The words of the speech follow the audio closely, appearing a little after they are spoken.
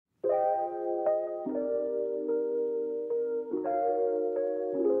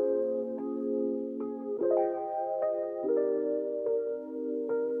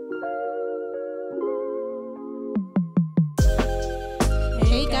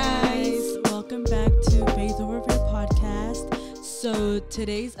welcome back to Faith Over Faith podcast. So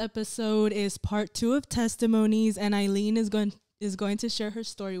today's episode is part 2 of testimonies, and Eileen is going to share her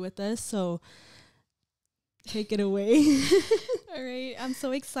story with us. So take it away. All right. I'm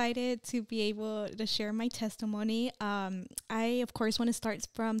so excited to be able to share my testimony. I, of course, want to start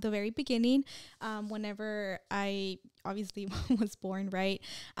from the very beginning. Whenever I obviously was born, right?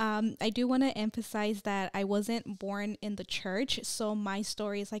 I do want to emphasize that I wasn't born in the church. So my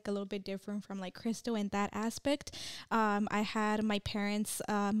story is like a little bit different from like Crystal in that aspect. I had my parents,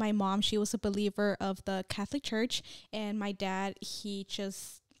 my mom, she was a believer of the Catholic Church. And my dad, he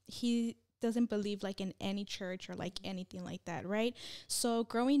doesn't believe like in any church or like anything like that, right? So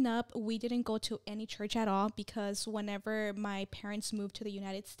growing up, we didn't go to any church at all because whenever my parents moved to the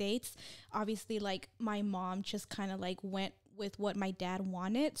United States, obviously like my mom just kind of like went with what my dad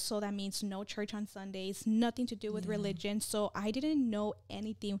wanted. So that means no church on Sundays, nothing to do with religion. So I didn't know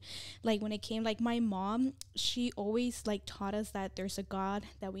anything. Like when it came, like my mom, she always like taught us that there's a God,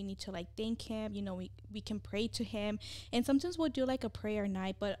 that we need to like thank him, you know, we can pray to him. And sometimes we'll do like a prayer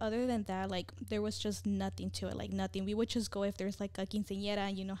night, but other than that, like there was just nothing to it, like nothing. We would just go if there's like a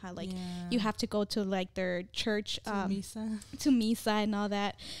quinceañera, you know how like you have to go to like their church to misa and all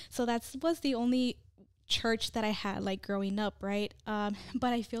that. So that was the only church that I had like growing up, right?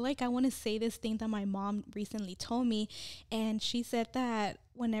 But I feel like I want to say this thing that my mom recently told me, and she said that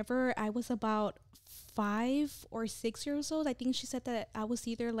whenever I was about 5 or 6 years old, I think she said that I was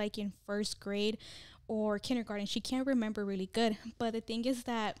either like in first grade or kindergarten. She can't remember really good, but the thing is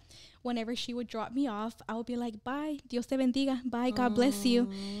that whenever she would drop me off, I would be like, bye, Dios te bendiga, bye, God bless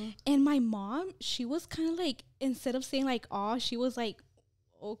you. And my mom, she was kind of like, instead of saying like, oh, she was like,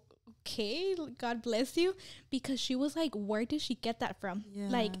 okay, God bless you, because she was like, where did she get that from?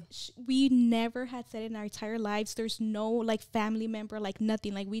 Like we never had said in our entire lives. There's no like family member, like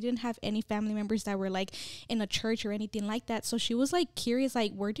nothing, like we didn't have any family members that were like in a church or anything like that. So she was like curious,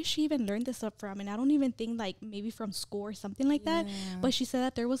 like where did she even learn this stuff from? And I don't even think like maybe from school or something like that. But she said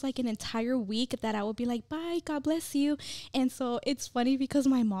that there was like an entire week that I would be like, bye, God bless you. And so it's funny because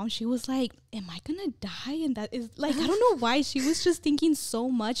my mom, she was like, am I gonna die? And that is like, I don't know why she was just thinking so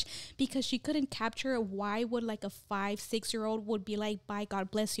much, because she couldn't capture why would like a 5-6-year-old would be like, bye,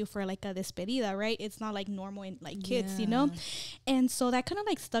 God bless you, for like a despedida, right? It's not like normal in like kids, you know? And so that kind of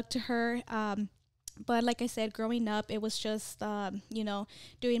like stuck to her. But like I said, growing up, it was just, you know,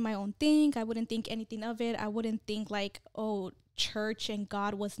 doing my own thing. I wouldn't think anything of it. I wouldn't think like, oh, church and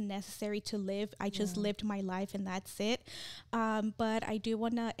God was necessary to live. I just lived my life and that's it. But I do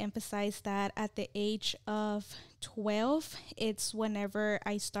want to emphasize that at the age of 12, it's whenever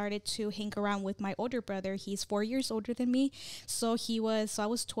I started to hang around with my older brother. He's 4 years older than me. So I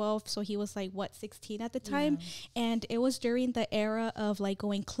was 12. So he was like, 16 at the time. And it was during the era of like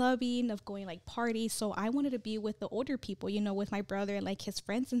going clubbing, of going like parties. So I wanted to be with the older people, you know, with my brother and like his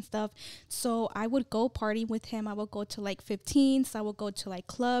friends and stuff. So I would go party with him. I would go to like 15s. I would go to like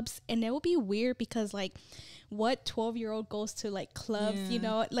clubs, and it would be weird because like what 12-year-old goes to like clubs, you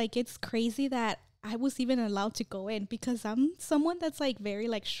know, like it's crazy that I was even allowed to go in because I'm someone that's like very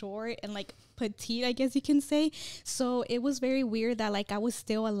like short and like petite, I guess you can say. So it was very weird that like I was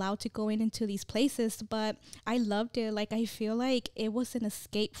still allowed to go into these places, but I loved it. Like I feel like it was an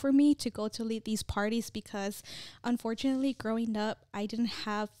escape for me to go to these parties, because unfortunately growing up, I didn't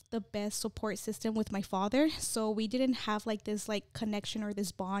have the best support system with my father. So we didn't have like this like connection or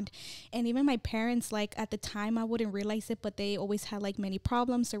this bond. And even my parents, like at the time, I wouldn't realize it, but they always had like many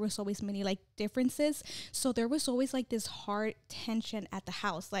problems. There was always many like differences. So there was always like this hard tension at the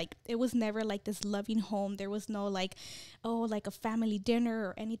house. Like it was never like this loving home. There was no like, oh, like a family dinner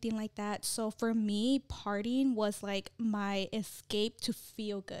or anything like that. So for me, partying was like my escape to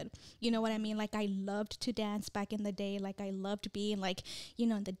feel good. You know what I mean? Like I loved to dance back in the day. Like I loved being like, you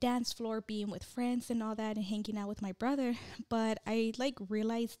know, in the dance floor, being with friends and all that, and hanging out with my brother. But I like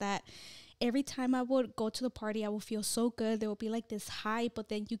realized that every time I would go to the party, I would feel so good. There would be like this high, but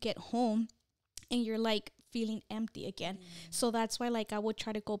then you get home and you're like feeling empty again. So that's why like I would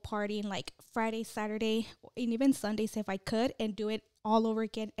try to go partying like Friday, Saturday, and even Sundays if I could, and do it all over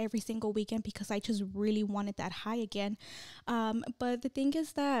again every single weekend, because I just really wanted that high again. But the thing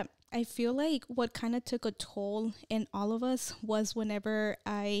is that I feel like what kind of took a toll in all of us was whenever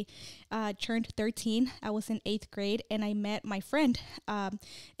I turned 13. I was in 8th grade and I met my friend. And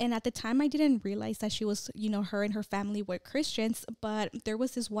at the time I didn't realize that she was, you know, her and her family were Christians. But there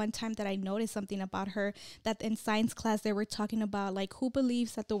was this one time that I noticed something about her, that in science class they were talking about like who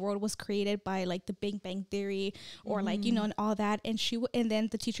believes that the world was created by like the Big Bang Theory or like, you know, and all that. And and then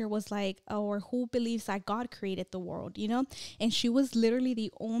the teacher was like, or who believes that God created the world, you know? And she was literally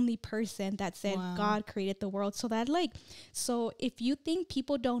the only person that said Wow. God created the world. So that like, so if you think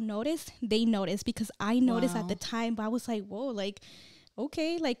people don't notice, they notice, because I noticed at Wow. the time, but I was like, whoa, like,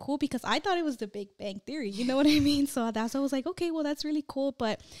 okay, like cool, because I thought it was the Big Bang Theory, you know what I mean? So that's why I was like, okay, well, that's really cool.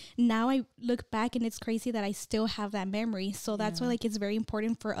 But now I look back and it's crazy that I still have that memory. So that's why like it's very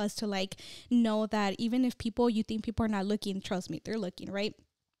important for us to like know that even if you think people are not looking, trust me, they're looking, right?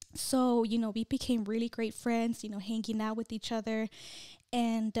 So, we became really great friends, hanging out with each other.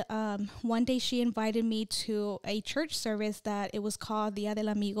 And one day she invited me to a church service that it was called Dia del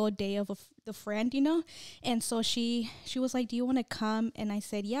Amigo, Day of the Friend, And so she was like, do you want to come? And I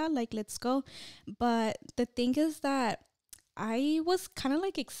said, yeah, like, let's go. But the thing is that I was kind of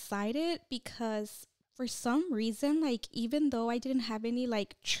like excited because for some reason, like, even though I didn't have any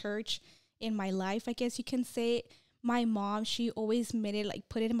like church in my life, I guess you can say, my mom, she always made it like,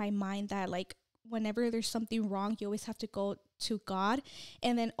 put it in my mind that like, whenever there's something wrong, you always have to go to God.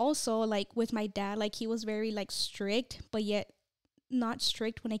 And then also like with my dad, like he was very like strict, but yet not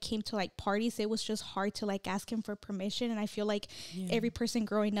strict when it came to like parties. It was just hard to like ask him for permission. And I feel like every person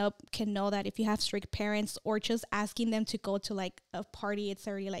growing up can know that if you have strict parents or just asking them to go to like a party, it's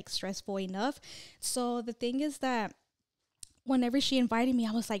already like stressful enough. So the thing is that whenever she invited me,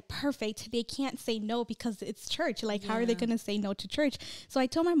 I was like, perfect. They can't say no because it's church. Like, how are they going to say no to church? So I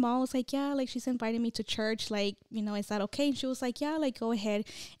told my mom, I was like, yeah, like she's inviting me to church. Like, is that okay? And she was like, yeah, like go ahead.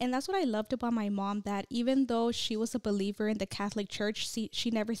 And that's what I loved about my mom, that even though she was a believer in the Catholic Church, she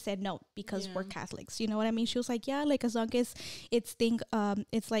never said no because we're Catholics. You know what I mean? She was like, yeah, like as long as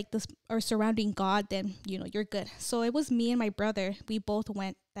it's like this or surrounding God, then, you're good. So it was me and my brother. We both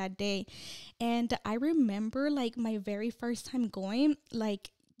went that day. And I remember like my very first time going,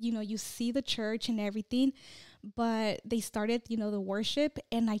 like, you see the church and everything, but they started, the worship,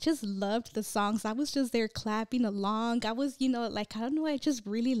 and I just loved the songs. I was just there clapping along. I was, like, I don't know, I just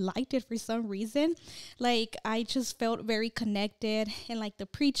really liked it for some reason. Like, I just felt very connected, and like the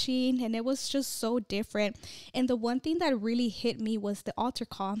preaching, and it was just so different. And the one thing that really hit me was the altar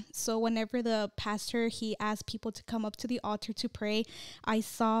call. So whenever the pastor, he asked people to come up to the altar to pray, I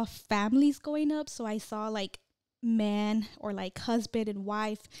saw families going up. So I saw like man or like husband and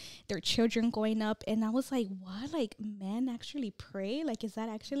wife, their children going up, and I was like, what, like men actually pray? Like, is that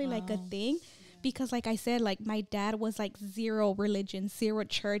actually like a thing? Because like I said, like my dad was like zero religion, zero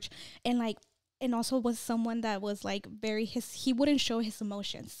church, and like, and also was someone that was like he wouldn't show his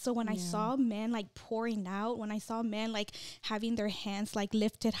emotions. So when I saw men like pouring out, when I saw men like having their hands like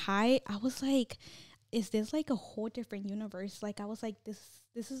lifted high, I was like, is this like a whole different universe? Like I was like,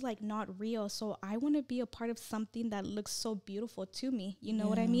 this is like not real. So I want to be a part of something that looks so beautiful to me. You know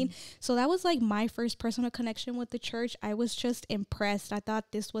what I mean? So that was like my first personal connection with the church. I was just impressed. I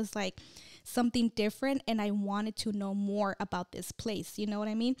thought this was like something different, and I wanted to know more about this place. You know what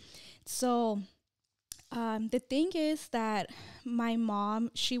I mean? So the thing is that my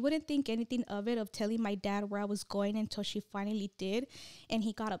mom, she wouldn't think anything of it, of telling my dad where I was going, until she finally did, and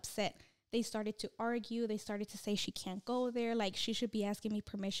he got upset. They started to argue. They started to say she can't go there. Like, she should be asking me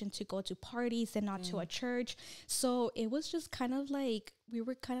permission to go to parties and not to a church. So it was just kind of like, we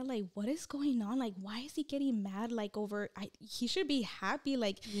were kind of like, what is going on? Like, why is he getting mad? Like, he should be happy.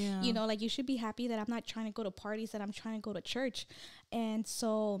 Like, like you should be happy that I'm not trying to go to parties, that I'm trying to go to church. And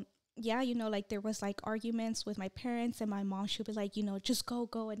so, yeah, like there was like arguments with my parents, and my mom, she would be like, just go,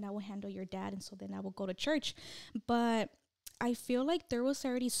 and I will handle your dad. And so then I will go to church. But I feel like there was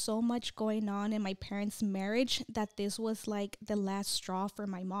already so much going on in my parents' marriage that this was like the last straw for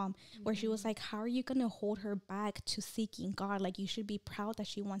my mom, where she was like, how are you going to hold her back to seeking God? Like, you should be proud that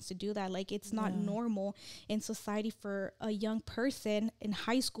she wants to do that. Like, it's not normal in society for a young person in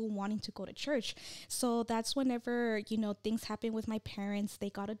high school wanting to go to church. So that's whenever, things happened with my parents.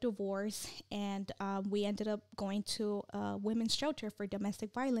 They got a divorce, and we ended up going to a women's shelter for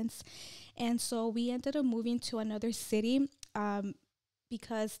domestic violence. And so we ended up moving to another city,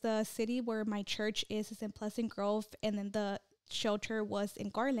 because the city where my church is in Pleasant Grove, and then the shelter was in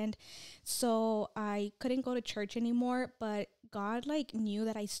Garland. So I couldn't go to church anymore, but God like knew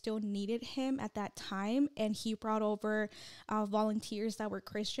that I still needed him at that time, and he brought over volunteers that were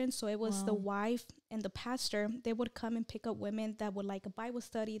Christians. So it was the wife and the pastor. They would come and pick up women that would like a Bible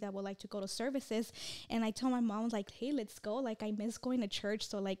study, that would like to go to services. And I told my mom, like, hey, let's go. Like, I miss going to church.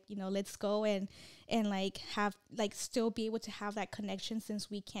 So like, let's go and like have like still be able to have that connection, since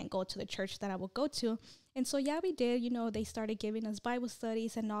we can't go to the church that I would go to. And so, yeah, we did, they started giving us Bible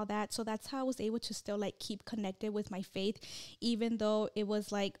studies and all that. So that's how I was able to still like keep connected with my faith, even though it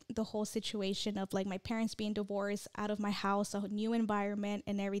was like the whole situation of like my parents being divorced, out of my house, a new environment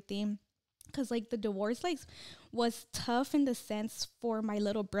and everything. because like the divorce like was tough in the sense for my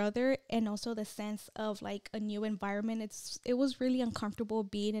little brother, and also the sense of like a new environment. It was really uncomfortable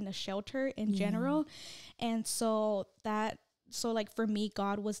being in a shelter in general. And so like for me,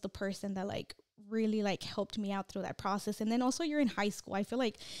 God was the person that like really like helped me out through that process. And then also you're in high school. I feel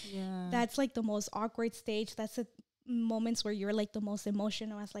like that's like the most awkward stage. That's the moments where you're like the most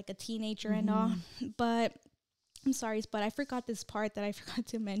emotional as like a teenager and all. But I'm sorry, but I forgot this part that I forgot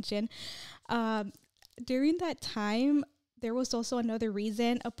to mention. During that time, there was also another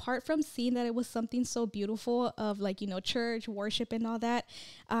reason, apart from seeing that it was something so beautiful of like, you know, church, worship and all that.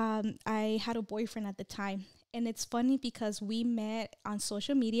 I had a boyfriend at the time. And it's funny because we met on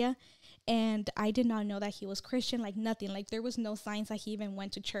social media, and I did not know that he was Christian, like nothing. Like there was no signs that he even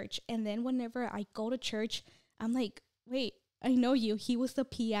went to church. And then whenever I go to church, I'm like, wait, I know you. He was the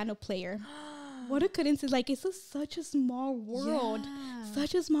piano player. What a coincidence. Like, it's such a small world.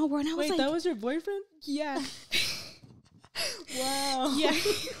 Such a small world. And I was wait, like, that was your boyfriend? Yeah. Wow. Yeah,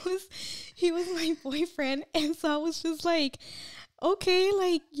 he was my boyfriend. And so I was just like, okay,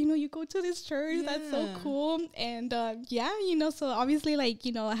 like, you know, you go to this church, that's so cool. And yeah, you know, so obviously, like,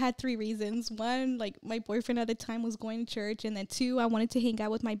 you know, I had 3 reasons. 1, like my boyfriend at the time was going to church, and then 2, I wanted to hang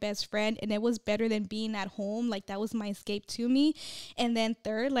out with my best friend, and it was better than being at home. Like that was my escape to me. And then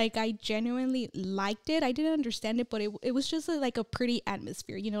 3rd, like I genuinely liked it. I didn't understand it, but it was just like a pretty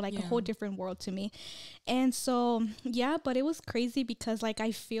atmosphere, you know, like a whole different world to me. And so yeah, but it was crazy because like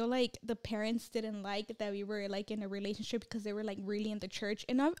I feel like the parents didn't like that we were like in a relationship, because they were like really in the church.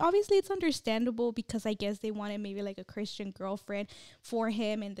 And obviously it's understandable, because I guess they wanted maybe like a Christian girlfriend for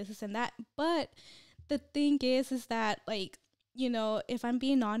him and this and that. But the thing is that, like, you know, if I'm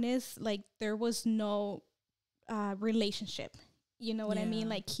being honest, like there was no relationship. You know what I mean?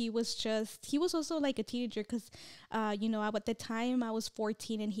 Like he was also like a teenager, because, you know, at the time I was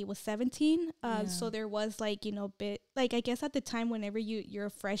 14 and he was 17. So there was like, you know, bit like, I guess at the time, whenever you're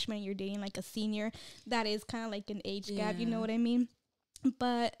a freshman, you're dating like a senior, that is kind of like an age gap. You know what I mean?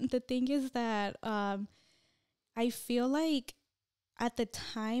 But the thing is that, I feel like at the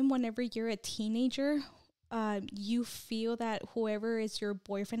time, whenever you're a teenager, you feel that whoever is your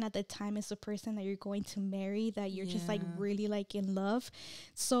boyfriend at the time is the person that you're going to marry, that you're just like really like in love.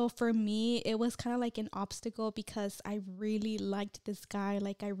 So for me, it was kind of like an obstacle, because I really liked this guy.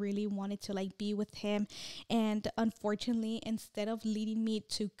 Like I really wanted to like be with him. And unfortunately, instead of leading me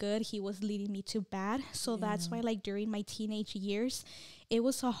to good, he was leading me to bad. So that's why, like, during my teenage years, it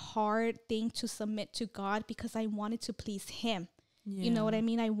was a hard thing to submit to God, because I wanted to please him. You know what I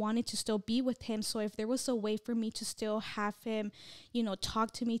mean? I wanted to still be with him. So if there was a way for me to still have him, you know,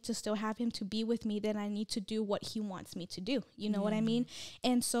 talk to me, to still have him to be with me, then I need to do what he wants me to do. You know what I mean?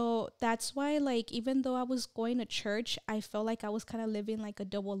 And so that's why, like, even though I was going to church, I felt like I was kind of living like a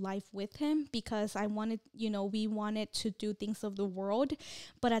double life with him, because I wanted, you know, we wanted to do things of the world.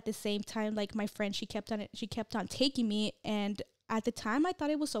 But at the same time, like, my friend, she kept on taking me. And at the time, I thought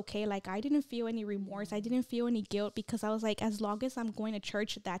it was okay. Like, I didn't feel any remorse. I didn't feel any guilt, because I was like, as long as I'm going to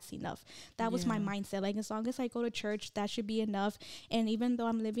church, that's enough. That was my mindset. Like, as long as I go to church, that should be enough. And even though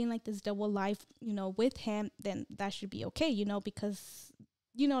I'm living like this double life, you know, with him, then that should be okay, you know, because,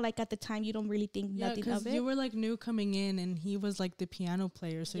 you know, like at the time, you don't really think nothing of it. You were like new coming in, and he was like the piano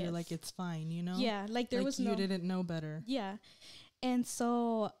player. So you're like, it's fine, you know? Yeah. Like there was you didn't know better. Yeah. And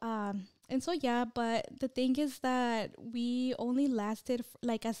so, yeah, but the thing is that we only lasted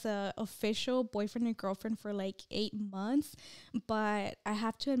like as a official boyfriend and girlfriend for like 8 months. But I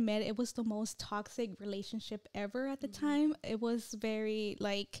have to admit, it was the most toxic relationship ever at the time. It was very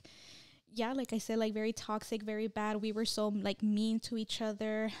like, yeah, like I said, like very toxic, very bad. We were so like mean to each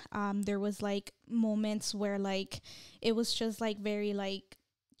other. There was like moments where like it was just like very like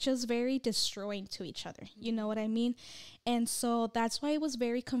just very destroying to each other. You know what I mean? And so that's why it was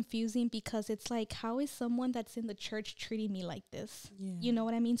very confusing, because it's like, how is someone that's in the church treating me like this? You know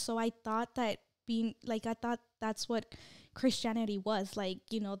what I mean? So I thought that I thought that's what Christianity was like.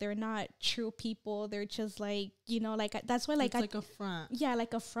 You know, they're not true people. They're just like, you know, like that's why like it's like a front. Yeah,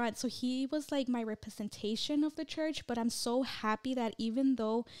 like a front. So he was like my representation of the church. But I'm so happy that even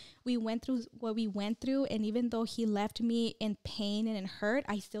though we went through what we went through, and even though he left me in pain and in hurt,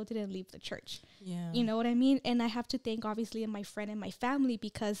 I still didn't leave the church. You know what I mean? And I have to thank obviously my friend and my family,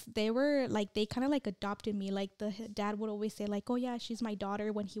 because they were like, they kind of like adopted me. Like the dad would always say like, oh yeah, she's my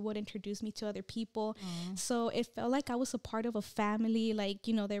daughter, when he would introduce me to other people. So it felt like I was a part of a family. Like,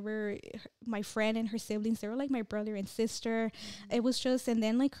 you know, they were my friend and her siblings, they were like my brother and sister. It was just, and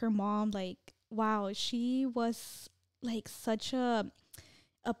then like her mom, like, wow, she was like such a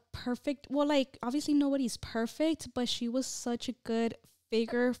perfect, well, like obviously nobody's perfect, but she was such a good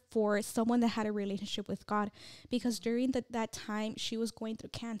figure for someone that had a relationship with God, because during that time she was going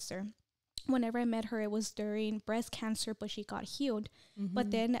through cancer. Whenever I met her, it was during breast cancer, but she got healed.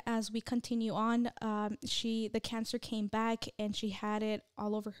 But then as we continue on, the cancer came back and she had it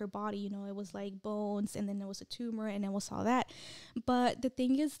all over her body. You know, it was like bones, and then there was a tumor, and it was all that. But the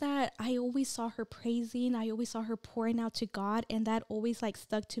thing is that I always saw her praising. I always saw her pouring out to God, and that always like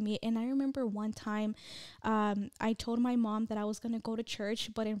stuck to me. And I remember one time, I told my mom that I was going to go to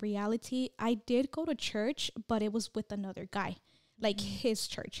church, but in reality, I did go to church, but it was with another guy, like his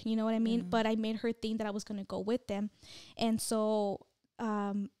church, you know what I mean? But I made her think that I was going to go with them. And so,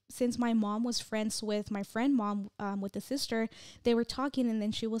 since my mom was friends with my friend mom, with the sister, they were talking, and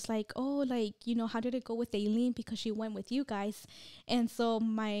then she was like, oh, like, you know, how did it go with Aileen? Because she went with you guys. And so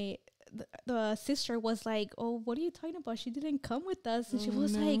the sister was like, oh, what are you talking about? She didn't come with us. And she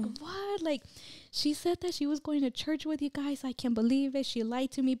was like, what? Like, she said that she was going to church with you guys. I can't believe it. She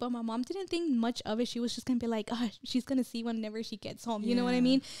lied to me. But my mom didn't think much of it. She was just gonna be like, she's gonna see whenever she gets home. You know what I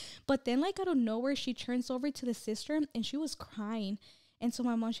mean? But then, like, out of nowhere, she turns over to the sister and she was crying. And so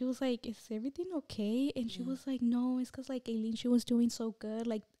my mom, she was like, is everything okay? And she was like, no, it's because, like, Aileen, she was doing so good.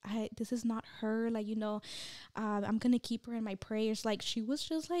 Like, this is not her. Like, you know, I'm going to keep her in my prayers. Like, she was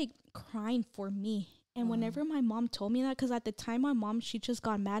just, like, crying for me. And whenever my mom told me that, because at the time my mom, she just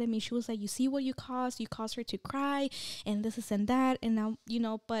got mad at me. She was like, you see what you caused? You caused her to cry and this and that. And now, you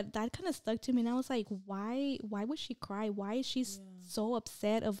know, but that kind of stuck to me. And I was like, why would she cry? Why is she so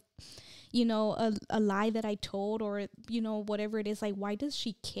upset of, you know, a lie that I told, or, you know, whatever it is? Like, why does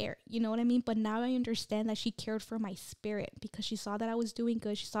she care? You know what I mean? But now I understand that she cared for my spirit because she saw that I was doing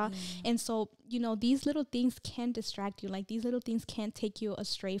good. She saw, and so, you know, these little things can distract you. Like, these little things can take you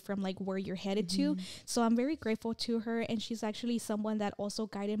astray from, like, where you're headed to. So I'm very grateful to her. And she's actually someone that also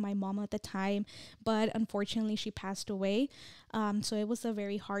guided my mom at the time, but unfortunately she passed away. So it was a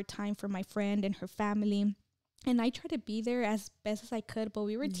very hard time for my friend and her family. And I tried to be there as best as I could, but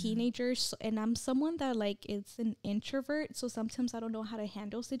we were teenagers, and I'm someone that, like, is an introvert. So sometimes I don't know how to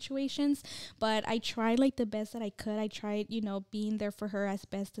handle situations, but I tried, like, the best that I could. I tried, you know, being there for her as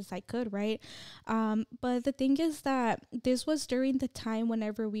best as I could, right? But the thing is that this was during the time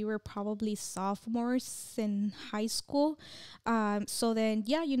whenever we were probably sophomores in high school. So then,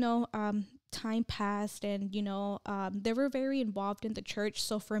 you know, time passed, and, you know, they were very involved in the church.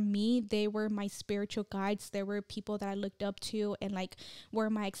 So for me, they were my spiritual guides. They were people that I looked up to, and, like, were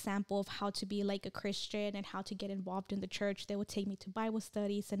my example of how to be, like, a Christian and how to get involved in the church. They would take me to Bible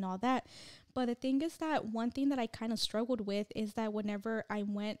studies and all that. But the thing is that one thing that I kind of struggled with is that whenever I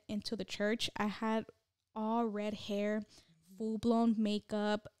went into the church, I had all red hair, full-blown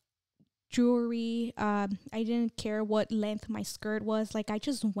makeup, jewelry. I didn't care what length my skirt was. Like, I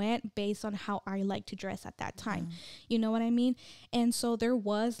just went based on how I like to dress at that time. You know what I mean? And so there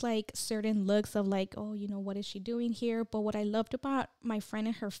was, like, certain looks of, like, oh, you know, what is she doing here? But what I loved about my friend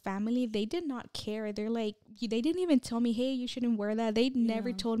and her family, they did not care. They're like, they didn't even tell me, hey, you shouldn't wear that. They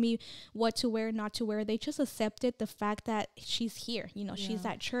never told me what to wear, not to wear. They just accepted the fact that she's here, you know, she's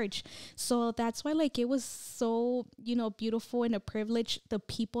at church. So that's why, like, it was so, you know, beautiful and a privilege, the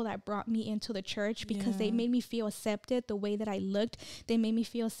people that brought me into the church, because they made me feel accepted the way that I looked. They made me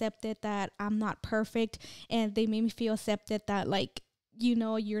feel accepted that I'm not perfect, and they made me feel accepted that, like, you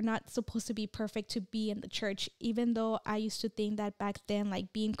know, you're not supposed to be perfect to be in the church. Even though I used to think that back then,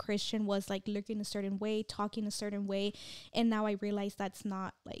 like, being Christian was, like, looking a certain way, talking a certain way, and now I realize that's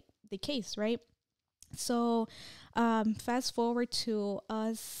not, like, the case, right? So fast forward to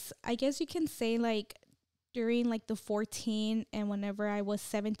us, I guess you can say, like, during, like, the 14 and whenever I was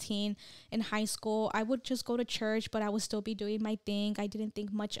 17 in high school, I would just go to church, but I would still be doing my thing. I didn't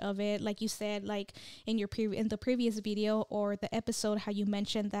think much of it. Like you said, like, in the previous video or the episode, how you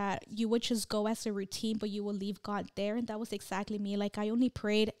mentioned that you would just go as a routine, but you will leave God there. And that was exactly me. Like, I only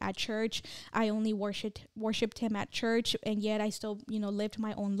prayed at church. I only worshipped him at church. And yet I still, you know, lived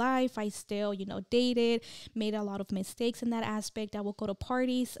my own life. I still, you know, dated, made a lot of mistakes in that aspect. I would go to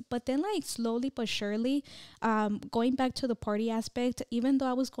parties, but then, like, slowly but surely, going back to the party aspect, even though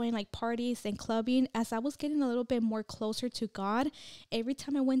I was going, like, parties and clubbing, as I was getting a little bit more closer to God, every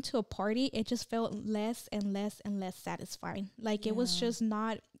time I went to a party, it just felt less and less and less satisfying. Like, it was just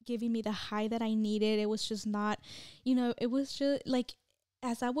not giving me the high that I needed. It was just not, you know, it was just like,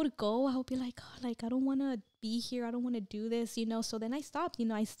 as I would go, I would be like, oh, like, I don't want to be here. I don't want to do this, you know? So then I stopped, you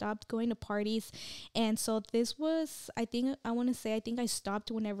know, I stopped going to parties. And so this was, I think I stopped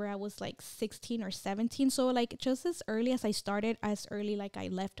whenever I was, like, 16 or 17. So, like, just as early as I started, as early, like, I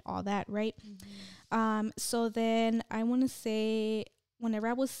left all that, right? So then I want to say whenever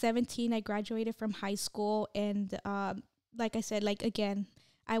I was 17, I graduated from high school, and like I said, like again,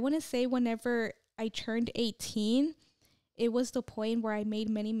 I want to say whenever I turned 18, it was the point where I made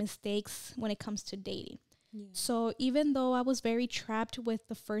many mistakes when it comes to dating. Yeah. So even though I was very trapped with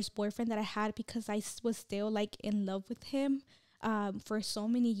the first boyfriend that I had, because I was still like in love with him, for so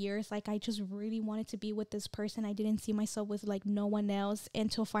many years, like I just really wanted to be with this person. I didn't see myself with like no one else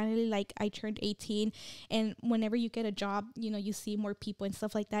until finally like I turned 18. And whenever you get a job, you know, you see more people and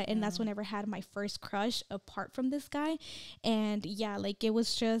stuff like that. And that's whenever I had my first crush apart from this guy. And yeah, like it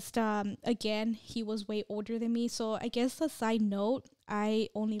was just, again, he was way older than me. So I guess a side note, I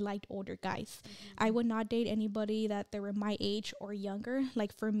only liked older guys. I would not date anybody that they were my age or younger.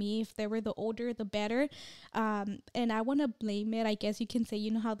 Like for me, if they were the older, the better. And I want to blame it, I guess you can say,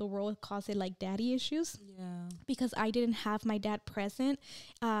 you know how the world calls it like daddy issues? Yeah. Because I didn't have my dad present.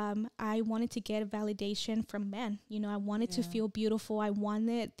 I wanted to get validation from men. You know, I wanted to feel beautiful. I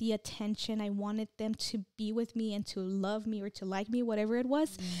wanted the attention. I wanted them to be with me and to love me or to like me, whatever it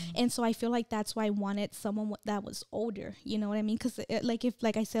was. And so I feel like that's why I wanted someone that was older. You know what I mean? Because like if,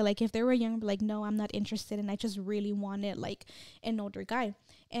 like I said, like if they were young, like, no, I'm not interested. And I just really wanted like an older guy.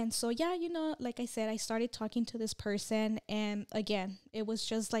 And so, yeah, you know, like I said, I started talking to this person, and again, it was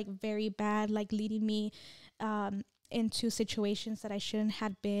just like very bad, like leading me into situations that I shouldn't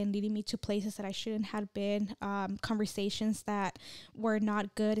have been, leading me to places that I shouldn't have been, conversations that were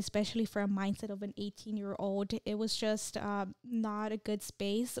not good, especially for a mindset of an 18-year-old. It was just not a good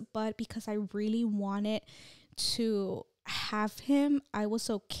space, but because I really wanted to have him, I was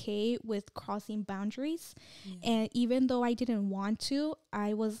okay with crossing boundaries. And even though I didn't want to,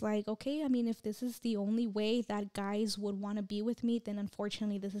 I was like, okay, I mean, if this is the only way that guys would want to be with me, then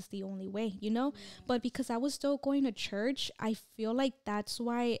unfortunately this is the only way, you know. But because I was still going to church, I feel like that's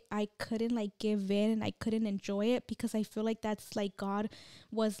why I couldn't like give in and I couldn't enjoy it, because I feel like that's like God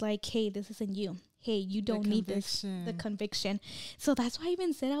was like, hey, this isn't you. Hey, you don't need this, the conviction. So that's why I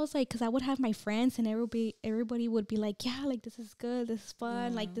even said, I was like, because I would have my friends and everybody would be like, yeah, like this is good, this is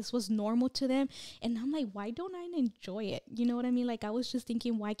fun, like this was normal to them. And I'm like, why don't I enjoy it? You know what I mean? Like I was just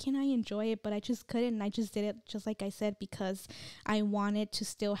thinking, why can't I enjoy it? But I just couldn't. And I just did it, just like I said, because I wanted to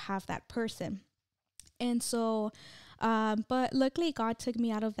still have that person. And so, but luckily God took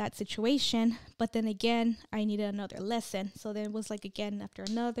me out of that situation. But then again, I needed another lesson. So then it was like, again, after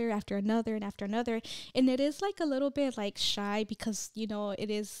another, and after another. And it is like a little bit like shy, because, you know, it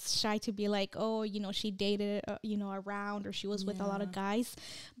is shy to be like, oh, you know, she dated, you know, around, or she was with a lot of guys.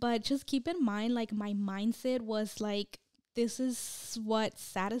 But just keep in mind, like my mindset was like, this is what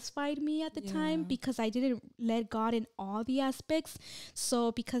satisfied me at the time, because I didn't let God in all the aspects.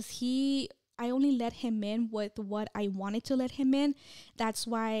 So because I only let him in with what I wanted to let him in. That's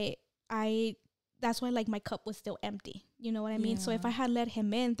why like my cup was still empty. You know what I mean? So if I had let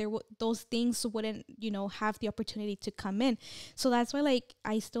him in, those things wouldn't, you know, have the opportunity to come in. So that's why like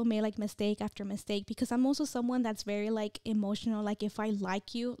I still made like mistake after mistake, because I'm also someone that's very like emotional. Like if I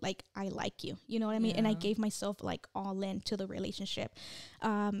like you, like I like you, you know what I mean? And I gave myself like all in to the relationship.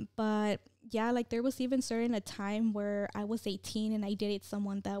 But yeah, like there was even certain a time where I was 18 and I dated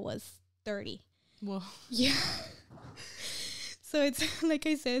someone that was 30. Well, yeah. So it's like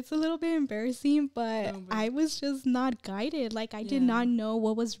I said, it's a little bit embarrassing, but I was just not guided. Like I did not know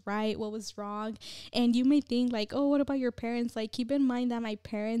what was right, what was wrong. And you may think like, oh, what about your parents? Like keep in mind that my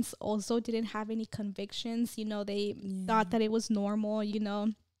parents also didn't have any convictions. You know, they thought that it was normal, you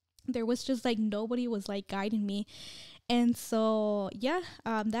know. There was just like nobody was like guiding me. And so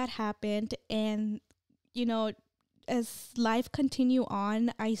that happened. And you know, as life continued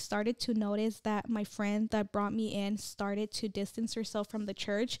on, I started to notice that my friend that brought me in started to distance herself from the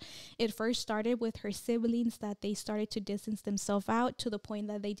church. It first started with her siblings, that they started to distance themselves out to the point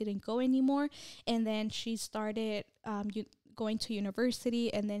that they didn't go anymore. And then she started going to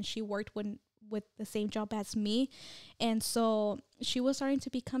university, and then she worked with the same job as me. And so she was starting to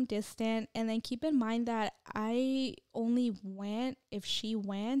become distant. And then keep in mind that I only went if she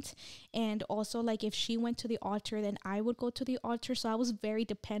went. And also like if she went to the altar, then I would go to the altar. So I was very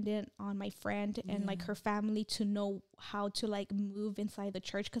dependent on my friend and like her family to know how to like move inside the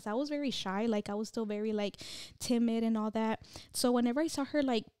church, because I was very shy. Like I was still very like timid and all that. So whenever I saw her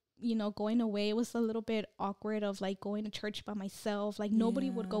like, you know, going away, it was a little bit awkward of like going to church by myself. Like nobody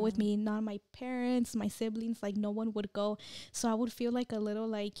would go with me, not my parents, my siblings, like no one would go. So I would feel like a little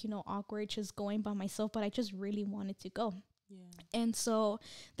like, you know, awkward just going by myself, but I just really wanted to go. And so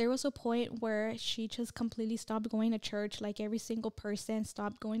there was a point where she just completely stopped going to church. Like every single person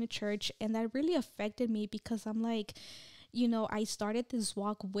stopped going to church. And that really affected me, because I'm like, I started this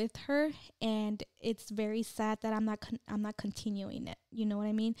walk with her, and it's very sad that I'm not continuing it. You know what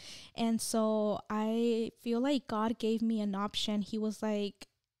I mean? And so I feel like God gave me an option. He was like,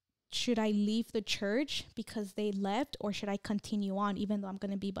 should I leave the church because they left, or should I continue on even though I'm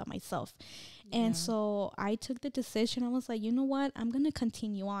going to be by myself? And so I took the decision. I was like, you know what? I'm going to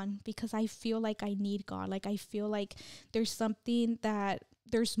continue on because I feel like I need God. Like, I feel like there's something that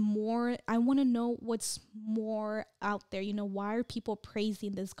there's more. I want to know what's more out there. Why are people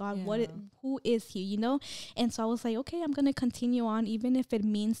praising this God? Who is he? And so I was like, okay, I'm going to continue on. Even if it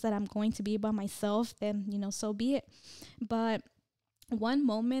means that I'm going to be by myself, then, so be it. But one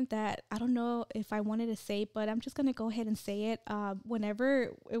moment that I don't know if I wanted to say, but I'm just going to go ahead and say it.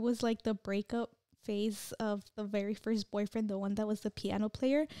 Whenever it was like the breakup phase of the very first boyfriend, the one that was the piano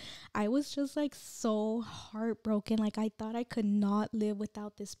player, I was just like so heartbroken. Like, I thought I could not live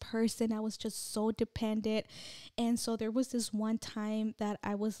without this person. I was just so dependent. And so there was this one time that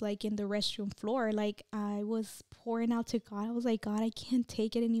I was like in the restroom floor, like I was pouring out to God. I was like, God, I can't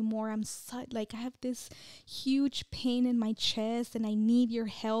take it anymore. I'm so like, I have this huge pain in my chest and I need your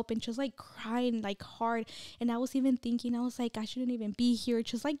help, and just like crying like hard. And I was even thinking, I was like, I shouldn't even be here.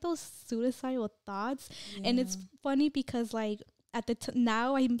 Just like those suicidal thoughts. And it's funny because like at the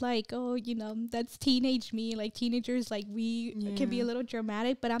now I'm like, oh, that's teenage me. Like, teenagers, like, we can be a little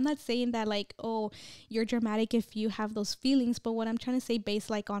dramatic, but I'm not saying that like, oh, you're dramatic if you have those feelings. But what I'm trying to say, based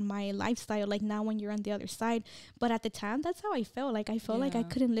like on my lifestyle, like now when you're on the other side, but at the time, that's how I felt. Like, I felt like I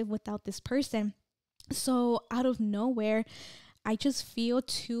couldn't live without this person. So out of nowhere, I just feel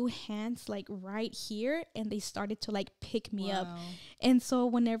two hands like right here, and they started to like pick me up. And so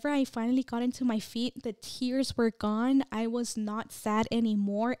whenever I finally got into my feet, the tears were gone. I was not sad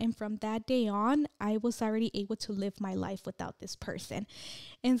anymore. And from that day on, I was already able to live my life without this person.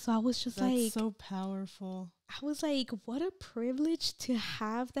 And so I was just that's so powerful. I was like, what a privilege to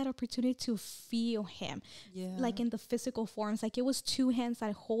have that opportunity to feel him, like in the physical forms. Like, it was two hands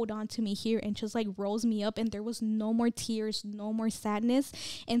that hold on to me here and just like rose me up, and there was no more tears, no more sadness.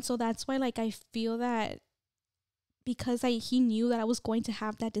 And so that's why, like, I feel that because he knew that I was going to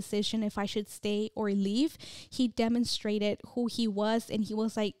have that decision if I should stay or leave, he demonstrated who he was. And he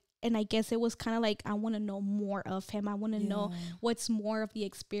was like, and I guess it was kind of like, I want to know more of him. I want to know what's more of the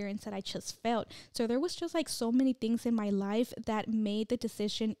experience that I just felt. So there was just like so many things in my life that made the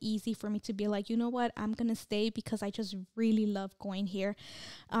decision easy for me to be like, you know what, I'm going to stay because I just really love going here.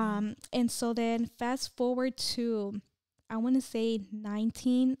 And so then fast forward to, I want to say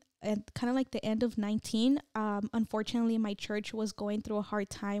 19, and kind of like the end of 19, unfortunately, my church was going through a hard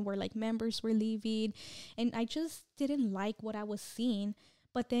time where like members were leaving, and I just didn't like what I was seeing.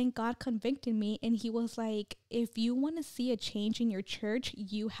 But then God convicted me, and he was like, if you want to see a change in your church,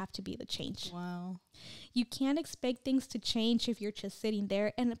 you have to be the change. Wow. You can't expect things to change if you're just sitting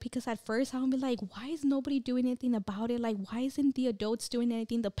there. And because at first I would be like, why is nobody doing anything about it? Like, why isn't the adults doing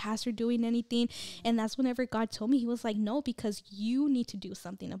anything? The pastor doing anything? And that's whenever God told me, he was like, no, because you need to do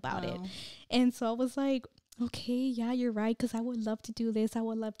something about it. And so I was like, okay, yeah, you're right, because I would love to do this, I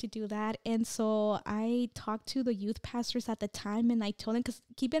would love to do that. And so I talked to the youth pastors at the time, and I told them, because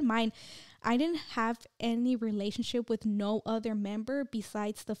keep in mind, I didn't have any relationship with no other member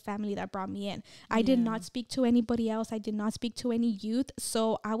besides the family that brought me in. I did not speak to anybody else. I did not speak to any youth.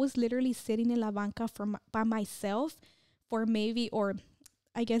 So I was literally sitting in la banca by myself for maybe, or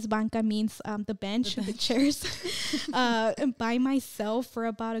I guess banca means the bench, the chairs, by myself for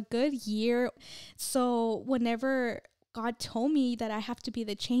about a good year. So whenever God told me that I have to be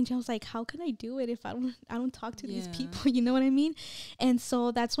the change, I was like, how can I do it if I don't talk to these people? You know what I mean? And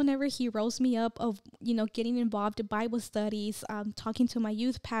so that's whenever he rose me up of, getting involved in Bible studies, talking to my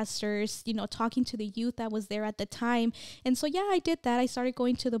youth pastors, talking to the youth that was there at the time. And so, I did that. I started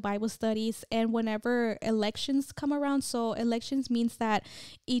going to the Bible studies, and whenever elections come around, so elections means that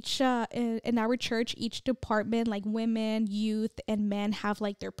each, in our church, each department, like women, youth, and men have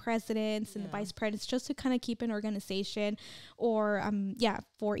like their presidents and the vice presidents, just to kind of keep an organization. Or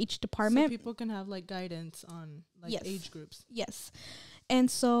for each department, so people can have like guidance on like age groups.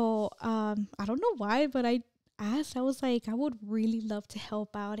 And so I don't know why, but I asked, I was like, I would really love to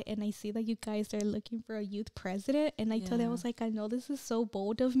help out, and I see that you guys are looking for a youth president. And I told them, I was like, I know this is so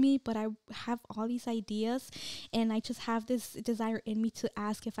bold of me, but I have all these ideas, and I just have this desire in me to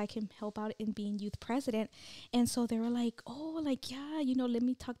ask if I can help out in being youth president. And so they were like, oh, like, yeah, let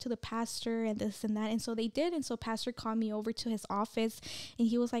me talk to the pastor and this and that. And so they did. And so pastor called me over to his office, and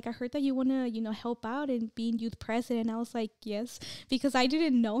he was like, I heard that you want to help out in being youth president. And I was like, yes, because I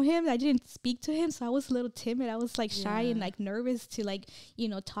didn't know him, I didn't speak to him, so I was a little timid I was like shy and like nervous to like,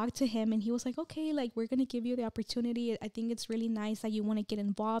 talk to him. And he was like, okay, like we're going to give you the opportunity. I think it's really nice that you want to get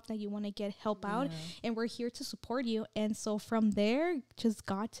involved, that you want to get help out, and we're here to support you. And so from there, just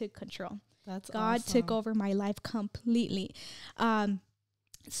God took control. God took over my life completely.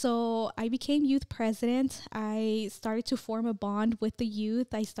 So I became youth president. I started to form a bond with the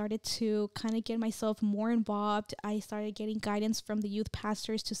youth. I started to kind of get myself more involved. I started getting guidance from the youth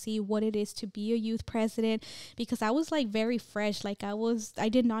pastors to see what it is to be a youth president, because I was like very fresh. Like I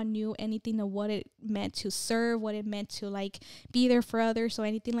did not knew anything of what it meant to serve, what it meant to like be there for others or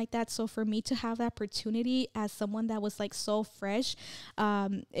anything like that. So for me to have the opportunity as someone that was like so fresh,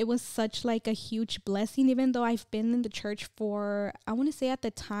 it was such like a huge blessing, even though I've been in the church for, I want to say at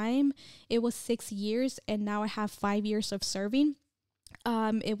the time it was 6 years, and now I have 5 years of serving.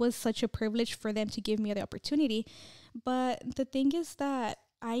 It was such a privilege for them to give me the opportunity. But the thing is that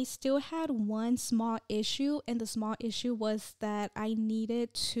I still had one small issue, and the small issue was that I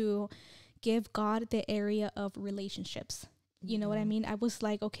needed to give God the area of relationships. You know what I mean? I was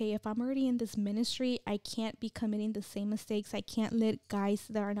like, okay, if I'm already in this ministry, I can't be committing the same mistakes. I can't let guys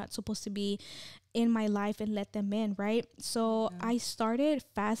that are not supposed to be in my life and let them in, right? So I started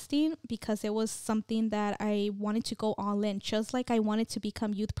fasting because it was something that I wanted to go all in. Just like I wanted to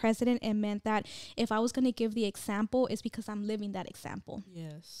become youth president, it meant that if I was going to give the example, it's because I'm living that example.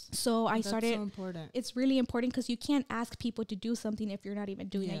 Yes. So I started. So important. It's really important because you can't ask people to do something if you're not even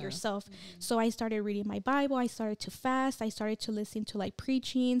doing it yourself. So I started reading my Bible. I started to fast. I started to listen to like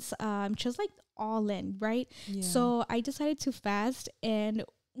preachings, just like all in, right? So I decided to fast, and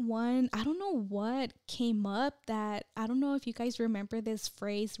I don't know what came up, that I don't know if you guys remember this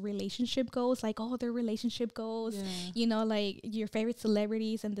phrase, relationship goals, like, oh, their relationship goals, like your favorite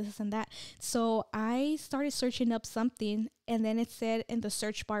celebrities and this and that. So I started searching up something, and then it said in the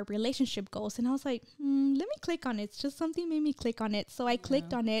search bar, relationship goals. And I was like, let me click on it. It's just something made me click on it. So I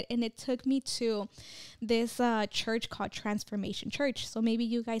clicked on it, and it took me to this church called Transformation Church. So maybe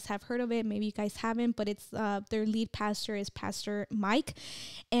you guys have heard of it. Maybe you guys haven't, but it's their lead pastor is Pastor Mike.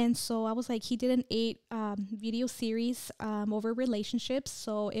 And so I was like, he did an 8 video series over relationships.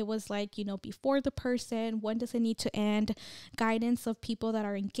 So it was like, before the person, when does it need to end, guidance of people that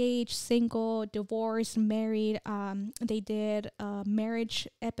are engaged, single, divorced, married. They did a marriage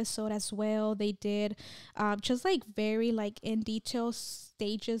episode as well. They did just like very like in detail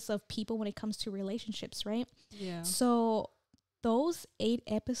stages of people when it comes to relationships, right? Yeah. So those 8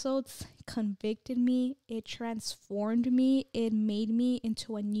 episodes convicted me. It transformed me. It made me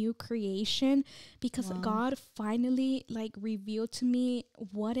into a new creation, because God finally like revealed to me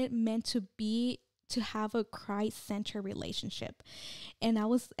what it meant to be, to have a Christ-centered relationship. And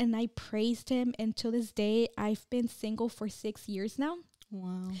I praised him. And to this day, I've been single for 6 years now.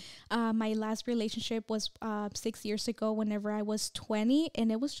 Wow. My last relationship was 6 years ago, whenever I was 20,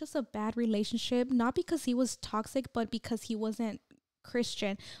 and it was just a bad relationship, not because he was toxic, but because he wasn't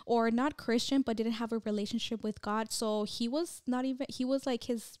Christian, or not Christian, but didn't have a relationship with God. So he was like,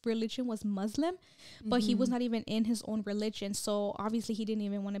 his religion was Muslim, but he was not even in his own religion. So obviously he didn't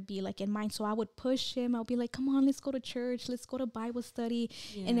even want to be like in mine. So I would push him. I'll be like, come on, let's go to church. Let's go to Bible study.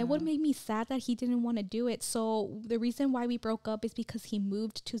 And it would make me sad that he didn't want to do it. So the reason why we broke up is because he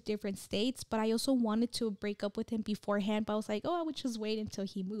moved to different states, but I also wanted to break up with him beforehand, but I was like, oh, I would just wait until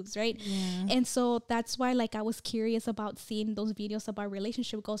he moves, right? And so that's why like I was curious about seeing those videos about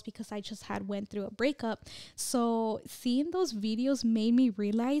relationship goals, because I just had went through a breakup. So seeing those videos made me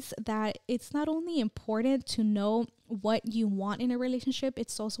realize that it's not only important to know what you want in a relationship,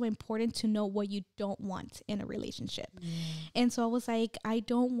 it's also important to know what you don't want in a relationship. And so I was like, I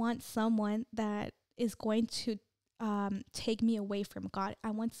don't want someone that is going to take me away from God.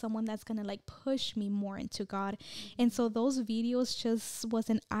 I want someone that's gonna like push me more into God. And so those videos just was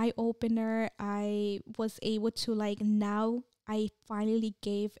an eye opener. I was able to like, now I finally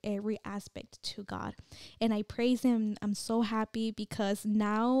gave every aspect to God, and I praise him. I'm so happy, because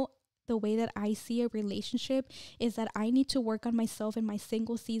now the way that I see a relationship is that I need to work on myself in my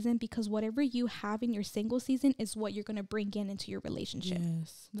single season, because whatever you have in your single season is what you're going to bring into your relationship.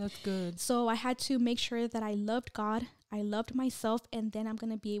 Yes, that's good. So I had to make sure that I loved God, I loved myself, and then I'm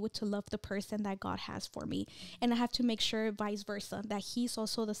going to be able to love the person that God has for me. And I have to make sure vice versa, that he's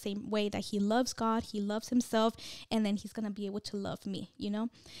also the same way, that he loves God, he loves himself, and then he's going to be able to love me,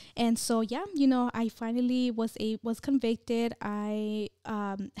 And so, I finally was convicted. I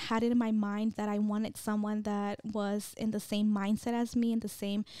had it in my mind that I wanted someone that was in the same mindset as me, in the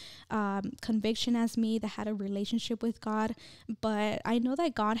same conviction as me, that had a relationship with God. But I know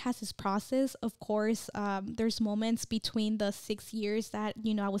that God has his process. Of course, there's moments between between the 6 years that,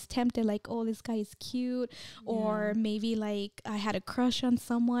 I was tempted, like, oh, this guy is cute, or maybe like I had a crush on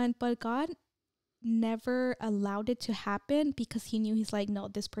someone, but God never allowed it to happen because he knew, he's like, no,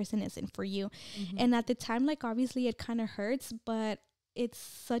 this person isn't for you. And at the time, like, obviously it kind of hurts, but it's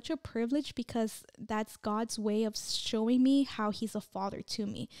such a privilege because that's God's way of showing me how he's a father to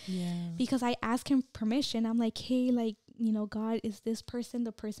me. Because I ask him permission. I'm like, hey, like, God, is this person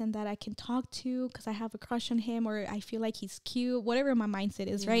the person that I can talk to because I have a crush on him, or I feel like he's cute, whatever my mindset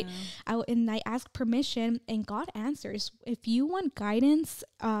is, right? And I ask permission, and God answers. If you want guidance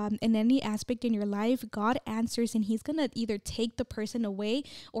in any aspect in your life, God answers, and he's going to either take the person away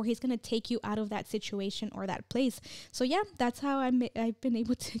or he's going to take you out of that situation or that place. So yeah, that's how I've been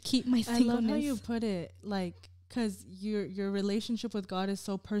able to keep my singleness. I love how you put it, like, because your relationship with God is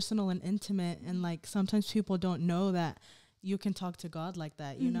so personal and intimate, and like sometimes people don't know that you can talk to God like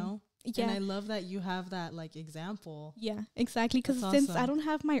that, you know? Yeah. And I love that you have that like example. Yeah, exactly. Because since I don't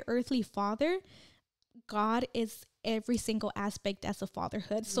have my earthly father, God is every single aspect as a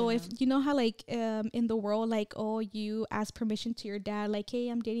fatherhood. So if you know how like in the world, like, oh, you ask permission to your dad, like, hey,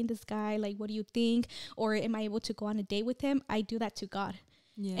 I'm dating this guy, like, what do you think? Or am I able to go on a date with him? I do that to God.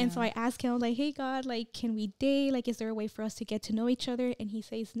 And so I ask him, like, hey, God, like, can we date? Like, is there a way for us to get to know each other? And he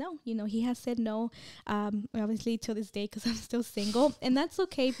says no. He has said no, obviously to this day, because I'm still single. And that's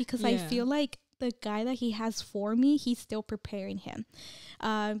okay, because I feel like the guy that he has for me, he's still preparing him.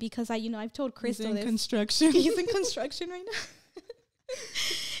 Because I've told Crystal he's in construction. He's in construction right now.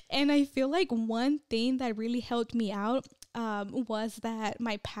 And I feel like one thing that really helped me out was that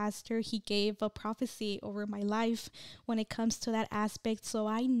my pastor, he gave a prophecy over my life when it comes to that aspect. So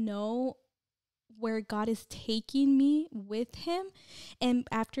I know where God is taking me with him. And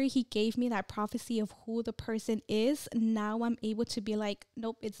after he gave me that prophecy of who the person is, now I'm able to be like,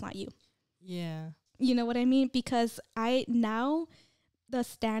 nope, it's not you. Yeah. You know what I mean? Because now the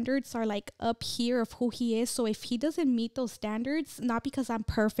standards are like up here of who he is. So if he doesn't meet those standards, not because I'm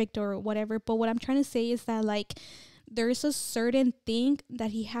perfect or whatever, but what I'm trying to say is that like there's a certain thing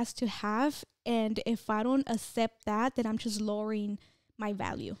that he has to have. And if I don't accept that, then I'm just lowering my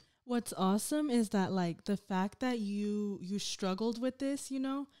value. What's awesome is that like the fact that you struggled with this,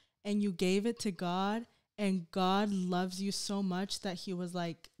 and you gave it to God, and God loves you so much that he was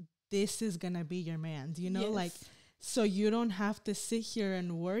like, this is going to be your man, like, so you don't have to sit here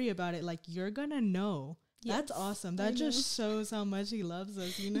and worry about it. Like, you're going to know. Yes, that's awesome. That just shows how much he loves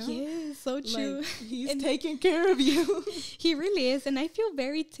us, Yeah, so true. Like, he's taking care of you. He really is. And I feel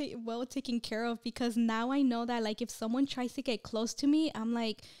very well taken care of, because now I know that, like, if someone tries to get close to me, I'm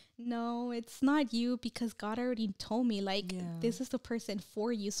like, no, it's not you, because God already told me, like, this is the person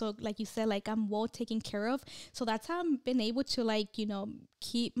for you. So, like you said, like, I'm well taken care of. So that's how I've been able to, like,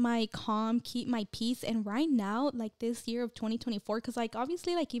 keep my calm, keep my peace. And right now, like, this year of 2024, because, like,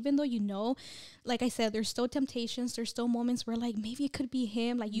 obviously, like, even though, like I said, there's still temptations, there's still moments where, like, maybe it could be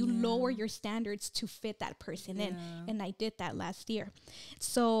him. Like, you lower your standards to fit that person in. And I did that last year.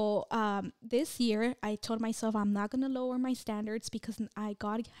 So this year, I told myself I'm not going to lower my standards, because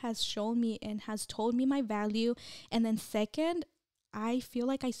God has shown me and has told me my value. And then second, I feel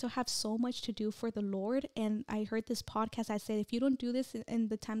like I still have so much to do for the Lord. And I heard this podcast. I said, if you don't do this in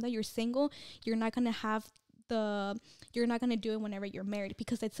the time that you're single, you're not going to do it whenever you're married,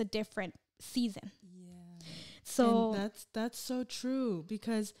 because it's a different season. Yeah. So and that's so true,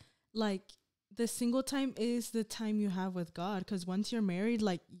 because like the single time is the time you have with God, because once you're married,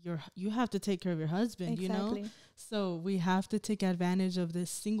 like you have to take care of your husband, so we have to take advantage of this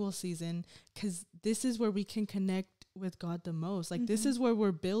single season, because this is where we can connect with God the most. Like this is where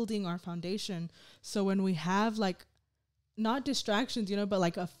we're building our foundation. So when we have like not distractions, but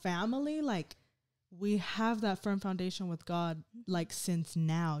like a family, like we have that firm foundation with God, like since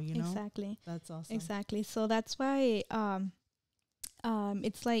now, Exactly. That's awesome. Exactly. So that's why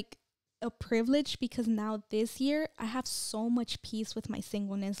it's like a privilege, because now this year I have so much peace with my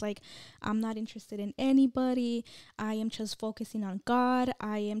singleness. Like, I'm not interested in anybody. I am just focusing on God.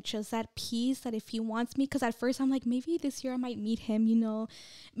 I am just at peace that if he wants me, because at first I'm like, maybe this year I might meet him,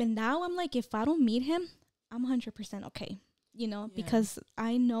 but now I'm like, if I don't meet him, I'm 100% okay. Because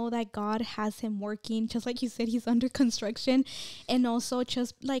I know that God has him working, just like you said, he's under construction. And also,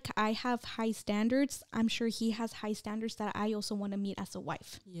 just like I have high standards, I'm sure he has high standards that I also want to meet as a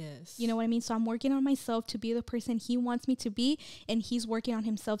wife. Yes. You know what I mean? So I'm working on myself to be the person he wants me to be, and he's working on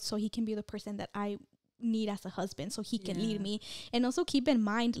himself so he can be the person that I need as a husband, so he can lead me. And also keep in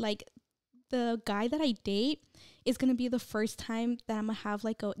mind, like, the guy that I date is going to be the first time that I'm going to have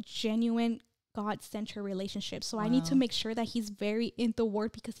like a genuine God-centered relationship. So I need to make sure that he's very in the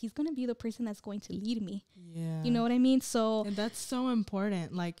word, because he's going to be the person that's going to lead me. Yeah. You know what I mean? So, and that's so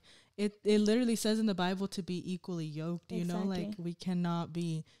important. Like it literally says in the Bible to be equally yoked, you know, like we cannot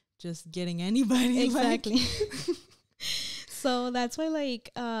be just getting anybody. Exactly. So that's why,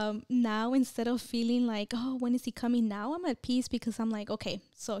 like, now instead of feeling like, oh, when is he coming? Now I'm at peace, because I'm like, okay,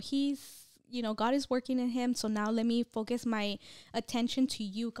 so he's, you know, God is working in him. So now let me focus my attention to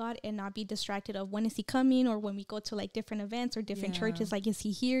you, God, and not be distracted of when is he coming, or when we go to like different events or different churches, like, is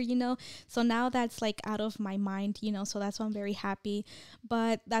he here, you know? So now that's like out of my mind, you know, so that's why I'm very happy.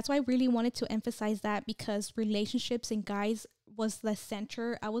 But that's why I really wanted to emphasize that, because relationships and guys was the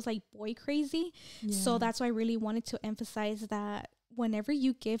center. I was like boy crazy. So that's why I really wanted to emphasize that whenever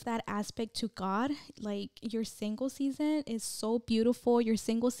you give that aspect to God, like, your single season is so beautiful. Your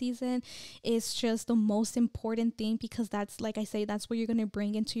single season is just the most important thing, because that's, like I say, that's what you're going to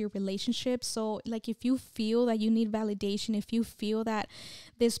bring into your relationship. So like, if you feel that you need validation, if you feel that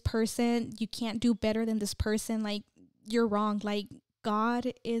this person, you can't do better than this person, like, you're wrong. Like,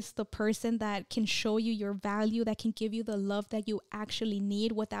 God is the person that can show you your value, that can give you the love that you actually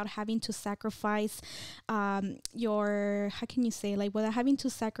need without having to sacrifice your, how can you say, like, without having to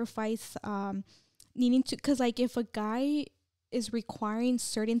sacrifice needing to, because like, if a guy is requiring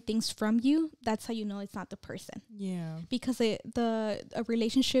certain things from you, that's how you know it's not the person. Yeah. Because a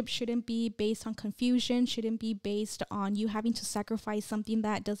relationship shouldn't be based on confusion, shouldn't be based on you having to sacrifice something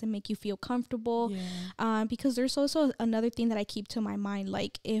that doesn't make you feel comfortable. Yeah. Because there's also another thing that I keep to my mind.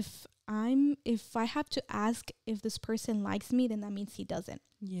 Like, if I have to ask if this person likes me, then that means he doesn't.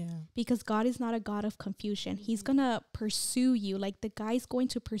 Yeah. Because God is not a God of confusion. He's gonna pursue you. Like, the guy's going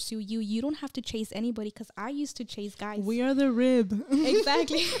to pursue you. You don't have to chase anybody, because I used to chase guys. We are the rib.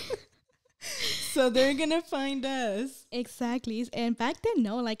 Exactly. So they're gonna find us. Exactly. And back then,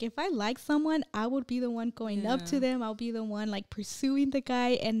 no, like, if I like someone, I would be the one going up to them. I'll be the one like pursuing the guy.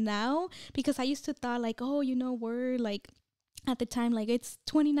 And now, because I used to thought like, oh, you know, we're like, at the time, like, it's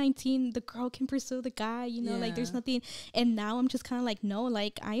 2019, the girl can pursue the guy, you know, like, there's nothing. And now I'm just kind of like, no,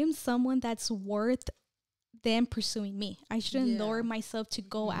 like, I am someone that's worth them pursuing me. I shouldn't lower myself to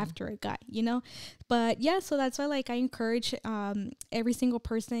go after a guy, you know. But yeah, so that's why, like, I encourage every single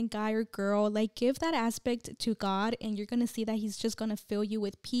person, guy or girl, like, give that aspect to God, and you're gonna see that he's just gonna fill you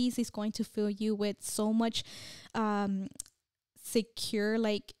with peace. He's going to fill you with so much secure,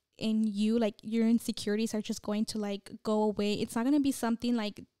 like, in you, like, your insecurities are just going to like go away. It's not going to be something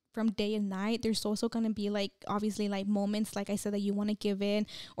like from day and night. There's also going to be like, obviously, like, moments, like I said, that you want to give in,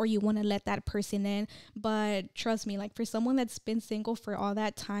 or you want to let that person in. But trust me, like, for someone that's been single for all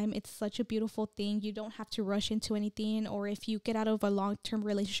that time, it's such a beautiful thing. You don't have to rush into anything. Or if you get out of a long-term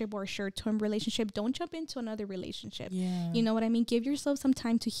relationship or a short-term relationship, don't jump into another relationship. You know what I mean? Give yourself some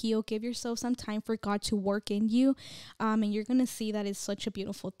time to heal. Give yourself some time for God to work in you. And you're going to see that it's such a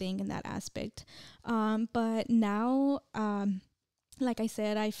beautiful thing in that aspect. But now, like I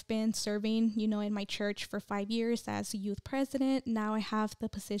said, I've been serving, you know, in my church for 5 years as youth president. Now I have the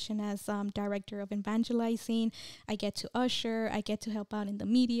position as director of evangelizing. I get to usher. I get to help out in the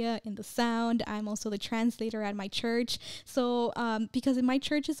media, in the sound. I'm also the translator at my church. So because in my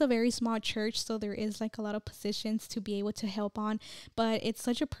church is a very small church, so there is like a lot of positions to be able to help on. But it's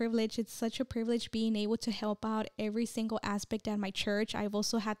such a privilege. It's such a privilege being able to help out every single aspect at my church. I've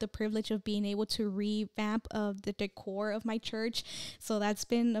also had the privilege of being able to revamp of the decor of my church. So that's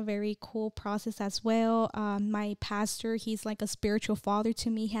been a very cool process as well. My pastor, he's like a spiritual father to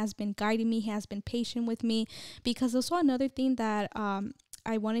me. He has been guiding me. He has been patient with me. Because also another thing that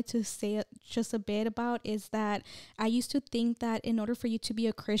I wanted to say just a bit about is that I used to think that in order for you to be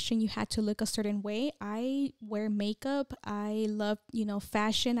a Christian, you had to look a certain way. I wear makeup. I love, you know,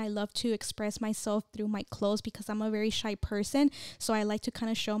 fashion. I love to express myself through my clothes because I'm a very shy person. So I like to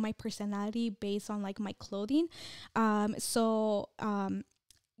kind of show my personality based on like my clothing.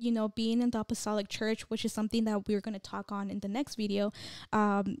 You know, being in the apostolic church, which is something that we're going to talk on in the next video,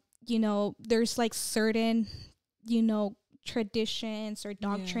 you know, there's like certain, you know, traditions or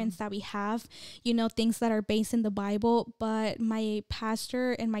doctrines that we have, you know, things that are based in the Bible. But my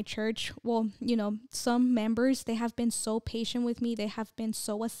pastor and my church, well, you know, some members, they have been so patient with me. They have been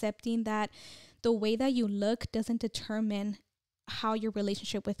so accepting that the way that you look doesn't determine how your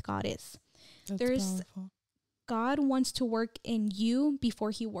relationship with God is. There's powerful. God wants to work in you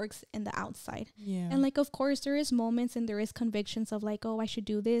before he works in the outside. And like, of course, there is moments and there is convictions of like, oh, I should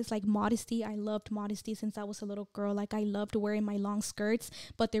do this. Like modesty. I loved modesty since I was a little girl. Like I loved wearing my long skirts.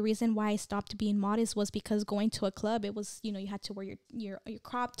 But the reason why I stopped being modest was because going to a club, it was, you know, you had to wear your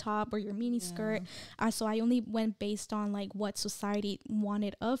crop top or your mini skirt. So I only went based on like what society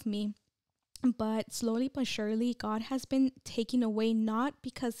wanted of me. But slowly but surely, God has been taking away, not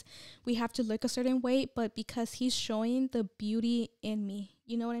because we have to look a certain way, but because he's showing the beauty in me.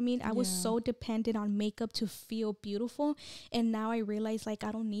 You know what I mean? I was so dependent on makeup to feel beautiful. And now I realize, like,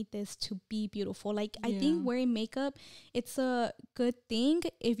 I don't need this to be beautiful. Like, I think wearing makeup, it's a good thing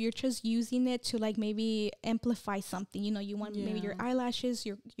if you're just using it to, like, maybe amplify something. You know, you want maybe your eyelashes,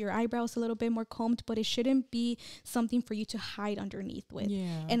 your eyebrows a little bit more combed, but it shouldn't be something for you to hide underneath with.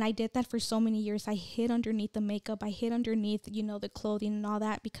 And I did that for so many years. I hid underneath the makeup. I hid underneath, you know, the clothing and all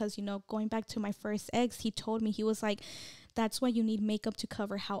that, because, you know, going back to my first ex, he told me, he was like, that's why you need makeup to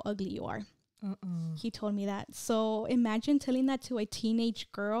cover how ugly you are. He told me that. So imagine telling that to a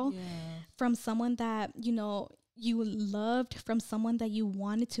teenage girl from someone that, you know, you loved, from someone that you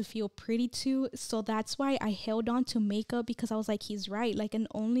wanted to feel pretty to. So that's why I held on to makeup, because I was like, he's right. Like, a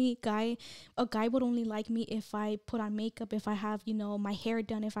guy would only like me if I put on makeup, if I have, you know, my hair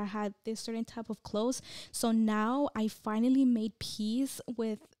done, if I had this certain type of clothes. So now I finally made peace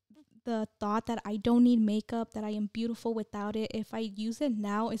with the thought that I don't need makeup, that I am beautiful without it. If I use it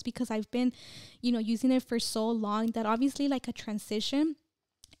now, it's because I've been, you know, using it for so long that obviously, like, a transition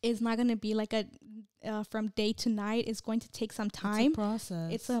is not going to be like a from day to night. It's going to take some time. It's a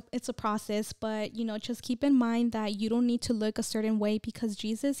process. It's a process, but, you know, just keep in mind that you don't need to look a certain way, because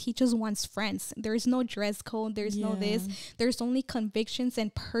Jesus, he just wants friends. There's no dress code. There's no this. There's only convictions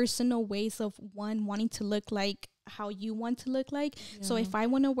and personal ways of one wanting to look like how you want to look like. So if I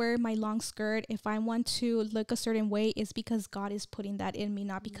want to wear my long skirt, if I want to look a certain way, it's because God is putting that in me,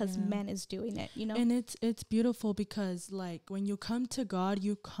 not because man is doing it, you know. And it's beautiful, because, like, when you come to God,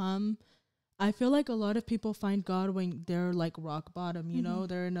 I feel like a lot of people find God when they're, like, rock bottom, you know,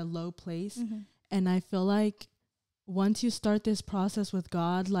 they're in a low place. And I feel like once you start this process with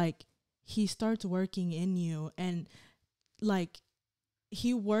God, like, he starts working in you, and, like,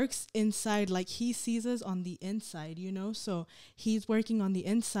 he works inside. Like, he sees us on the inside, you know, so he's working on the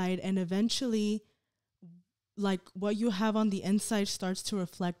inside, and eventually, like, what you have on the inside starts to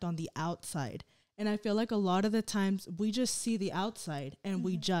reflect on the outside. And I feel like a lot of the times we just see the outside and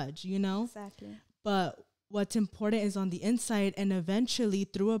we judge, you know. Exactly. But what's important is on the inside, and eventually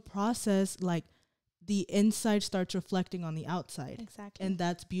through a process, like, the inside starts reflecting on the outside. Exactly. And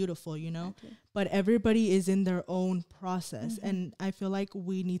that's beautiful, you know. Exactly. But everybody is in their own process. And I feel like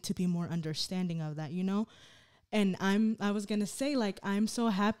we need to be more understanding of that, you know. And I was going to say, like, I'm so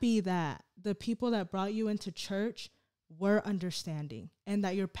happy that the people that brought you into church were understanding, and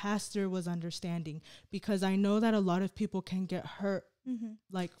that your pastor was understanding, because I know that a lot of people can get hurt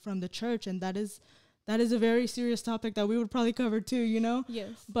like from the church, and that is a very serious topic that we would probably cover too, you know. Yes.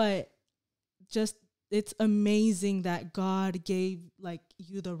 But just, it's amazing that God gave, like,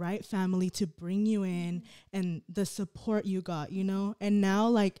 you the right family to bring you in, and the support you got, you know. And now,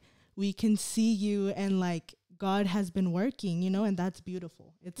 like, we can see you, and, like, God has been working, you know, and that's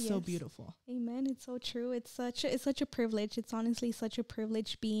beautiful. It's so beautiful. Amen. It's so true. It's such a privilege. It's honestly such a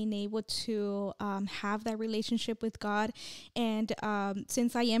privilege being able to have that relationship with God. And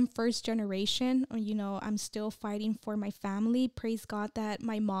since I am first generation, you know, I'm still fighting for my family. Praise God that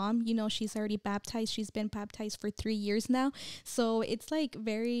my mom, you know, she's already baptized. She's been baptized for 3 years now. So it's, like,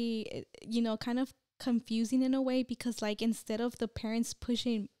 very, you know, kind of confusing in a way, because, like, instead of the parents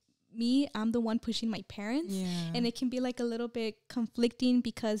pushing me, I'm the one pushing my parents. And it can be, like, a little bit conflicting,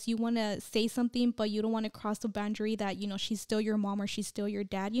 because you want to say something, but you don't want to cross the boundary that, you know, she's still your mom or she's still your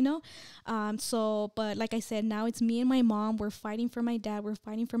dad, you know. So, but like I said, now it's me and my mom. We're fighting for my dad, we're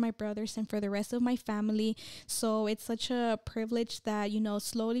fighting for my brothers, and for the rest of my family. So it's such a privilege that, you know,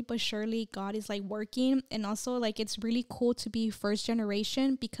 slowly but surely God is, like, working. And also, like, it's really cool to be first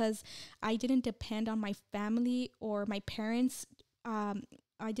generation, because I didn't depend on my family or my parents.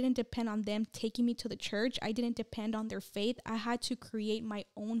 I didn't depend on them taking me to the church. I didn't depend on their faith. I had to create my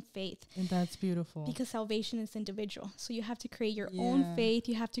own faith. And that's beautiful. Because salvation is individual. So you have to create your own faith.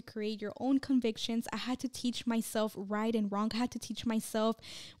 You have to create your own convictions. I had to teach myself right and wrong. I had to teach myself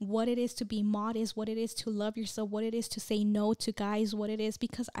what it is to be modest, what it is to love yourself, what it is to say no to guys, what it is,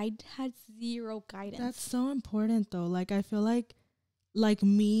 because I had zero guidance. That's so important, though. Like, I feel like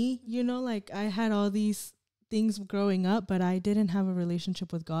me, you know, like, I had all these things growing up, but I didn't have a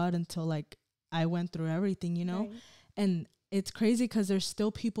relationship with God until, like, I went through everything, you know. Right. And it's crazy, because there's still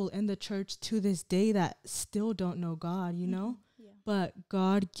people in the church to this day that still don't know God, you know. But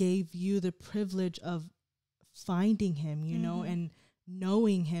God gave you the privilege of finding him, you know, and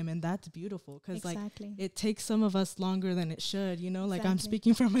knowing him, and that's beautiful, because like, it takes some of us longer than it should, you know. Like, I'm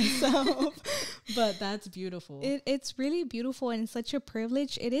speaking for myself. But that's beautiful. It's really beautiful and such a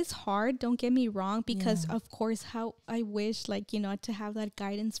privilege. It is hard, don't get me wrong, because of course how I wish, like, you know, to have that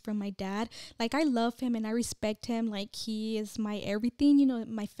guidance from my dad. Like, I love him and I respect him. Like, he is my everything, you know,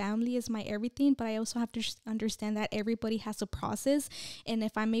 my family is my everything, but I also have to understand that everybody has a process. And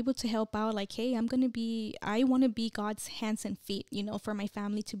if I'm able to help out, like, hey, I want to be God's hands and feet, you know, for my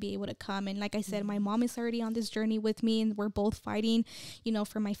family to be able to come. And like I said, my mom is already on this journey with me and we're both fighting, you know,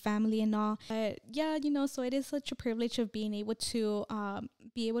 for my family and all. But yeah, you know, so it is such a privilege of being able to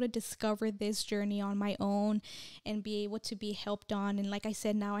discover this journey on my own and be able to be helped on. And like I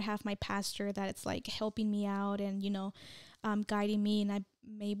said, now I have my pastor that it's like helping me out and, you know, guiding me, and I'm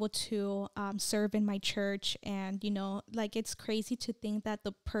able to serve in my church. And, you know, like, it's crazy to think that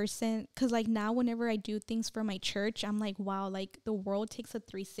the person, because like now whenever I do things for my church, I'm like, wow, like the world takes a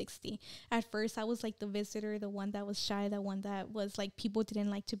 360. At first I was like the visitor, the one that was shy, the one that was like people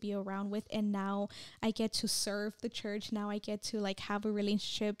didn't like to be around with, and now I get to serve the church. Now I get to like have a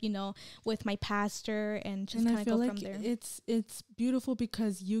relationship, you know, with my pastor, and just kind of go from there. It's beautiful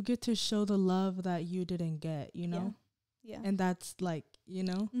because you get to show the love that you didn't get, you know. Yeah. And that's like, you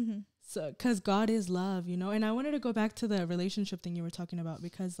know, so because God is love, you know. And I wanted to go back to the relationship thing you were talking about,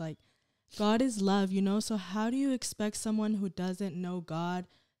 because like God is love, you know. So how do you expect someone who doesn't know God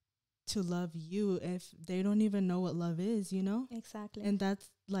to love you if they don't even know what love is, you know? Exactly. And that's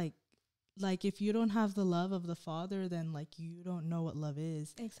like if you don't have the love of the Father, then like you don't know what love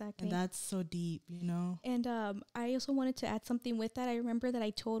is. Exactly. And that's so deep, you know. And I also wanted to add something with that. I remember that I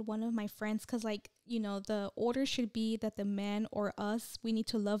told one of my friends, because like, you know, the order should be that the man or us, we need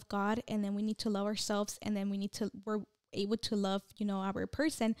to love God, and then we need to love ourselves, and then we're able to love, you know, our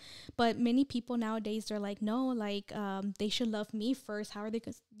person. But many people nowadays, they're like, no, like they should love me first. How are they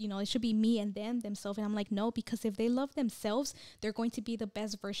gonna, you know, it should be me and then themselves. And I'm like, no, because if they love themselves, they're going to be the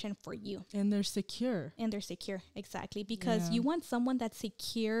best version for you, and they're secure. Exactly, because you want someone that's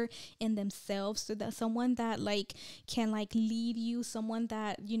secure in themselves, so that someone that like can like lead you, someone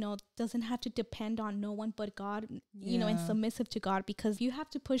that, you know, doesn't have to depend on no one but God, you know, and submissive to God. Because you have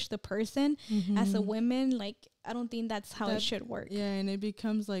to push the person as a woman, like I don't think that's how it should work. Yeah, and it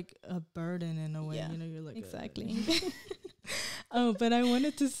becomes like a burden in a way, you know, you're like, exactly. Oh, but I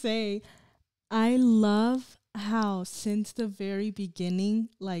wanted to say, I love how since the very beginning,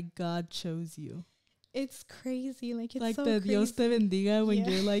 like God chose you. It's crazy. Like, it's like so the crazy. Dios te bendiga when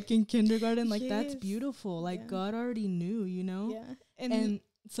you're like in kindergarten, like that's Yes. beautiful. Like God already knew, you know? Yeah. And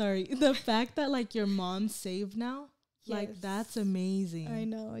sorry, the fact that like your mom's saved now, like that's amazing. I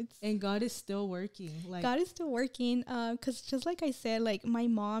know, and God is still working. Like God is still working. Because just like I said, like my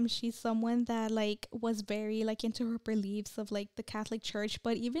mom, she's someone that like was very like into her beliefs of like the Catholic Church.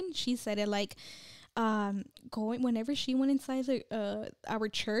 But even she said it like going whenever she went inside our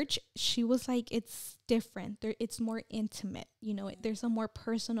church, she was like, it's different there, it's more intimate, you know, there's a more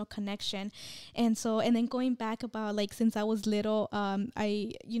personal connection. And then going back about like since I was little,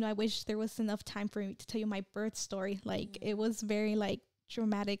 I wish there was enough time for me to tell you my birth story. Like it was very like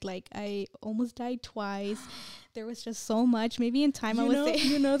dramatic. Like I almost died twice. There was just so much. Maybe in time I would say,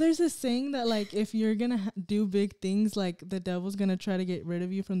 you know, there's a saying that like if you're gonna do big things, like the devil's gonna try to get rid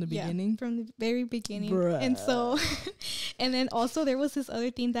of you from the beginning. From the very beginning. Bruh. And so and then also there was this other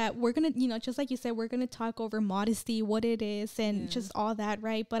thing that we're gonna, you know, just like you said, we're gonna talk over modesty, what it is, and just all that,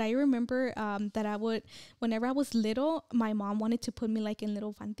 right? But I remember that whenever I was little, my mom wanted to put me like in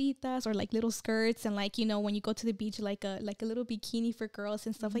little fanditas or like little skirts, and like, you know, when you go to the beach, like a little bikini for girls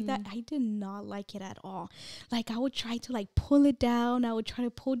and stuff like that. I did not like it at all. Like I would try to like pull it down. I would try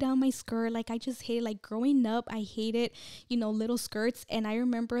to pull down my skirt. Like I just hated, like growing up, I hated, you know, little skirts. And I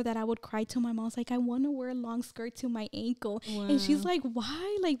remember that I would cry to my mom. I was like, I want to wear a long skirt to my ankle. Wow. And she's like,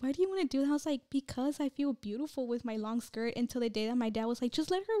 why? Like, why do you want to do that? I was like, because I feel beautiful with my long skirt. Until the day that my dad was like, just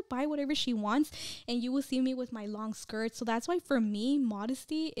let her buy whatever she wants and you will see me with my long skirt. So that's why for me,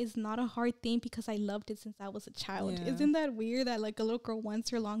 modesty is not a hard thing, because I loved it since I was a child. Isn't that weird that like a little girl wants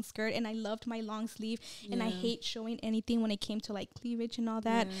her long skirt? And I loved my long sleeve, and I hate showing anything when it came to like cleavage and all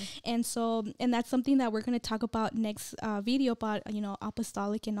that. And that's something that we're going to talk about next video about, you know,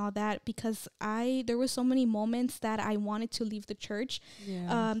 apostolic and all that, because there were so many moments that I wanted to leave the church,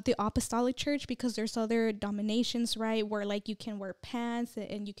 the apostolic church, because there's other denominations, right, where like you can wear pants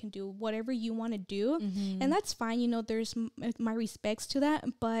and you can do whatever you want to do, and that's fine, you know, there's my respects to that.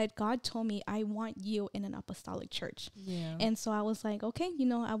 But God told me, I want you in an apostolic church. And so I was like, okay, you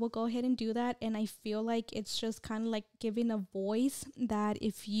know, I will go ahead and do that. And I feel like it's just kind of like giving a voice that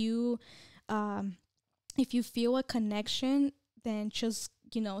if you feel a connection, then just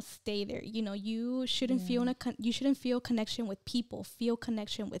stay there. You shouldn't feel you shouldn't feel connection with people, feel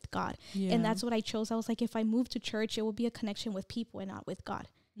connection with God. And that's what I chose. I was like, if I move to church, it will be a connection with people and not with God.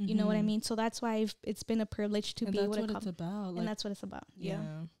 You know what I mean? So that's why it's been a privilege to be able to come. That's what it's about. And that's what it's about. Yeah.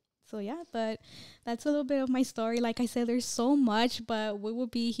 So yeah, but that's a little bit of my story. Like I said, there's so much, but we will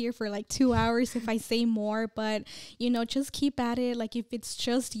be here for like 2 hours if I say more. But just keep at it. Like if it's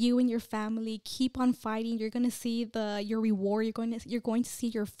just you and your family, keep on fighting. You're gonna see your reward. You're going to see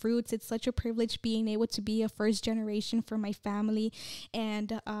your fruits. It's such a privilege being able to be a first generation for my family,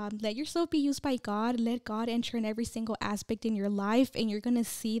 and let yourself be used by God. Let God enter in every single aspect in your life, and you're gonna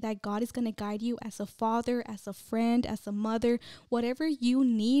see that God is gonna guide you as a father, as a friend, as a mother, whatever you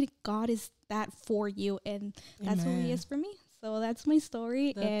need. God is that for you, and that's what He is for me. So that's my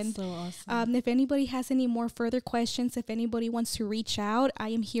story. That's so awesome. If anybody has any more further questions, if anybody wants to reach out, I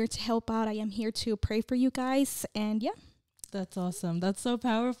am here to help out. I am here to pray for you guys. And yeah. That's awesome. That's so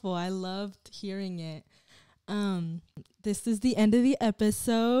powerful. I loved hearing it. This is the end of the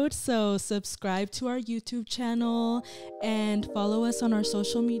episode. So subscribe to our YouTube channel and follow us on our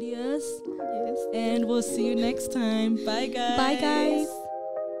social medias. Yes. And we'll see you next time. Bye, guys. Bye, guys.